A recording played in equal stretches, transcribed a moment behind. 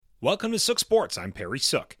Welcome to Sook Sports. I'm Perry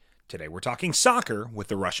Sook. Today we're talking soccer with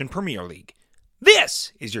the Russian Premier League.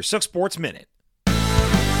 This is your Sook Sports Minute.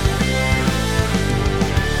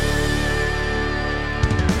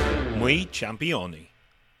 Мы Чемпионы.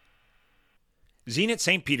 Zenit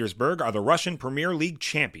St. Petersburg are the Russian Premier League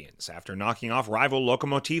champions after knocking off rival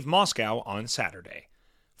Lokomotiv Moscow on Saturday.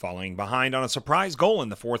 Falling behind on a surprise goal in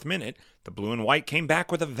the fourth minute, the blue and white came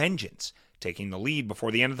back with a vengeance, taking the lead before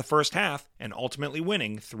the end of the first half and ultimately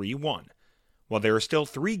winning 3-1. While there are still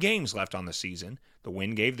 3 games left on the season, the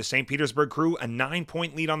win gave the St. Petersburg crew a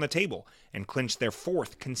 9-point lead on the table and clinched their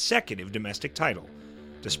 4th consecutive domestic title.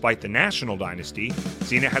 Despite the national dynasty,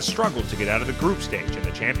 Zenit has struggled to get out of the group stage in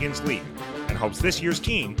the Champions League and hopes this year's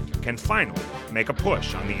team can finally make a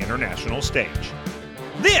push on the international stage.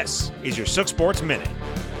 This is your Sook Sports Minute.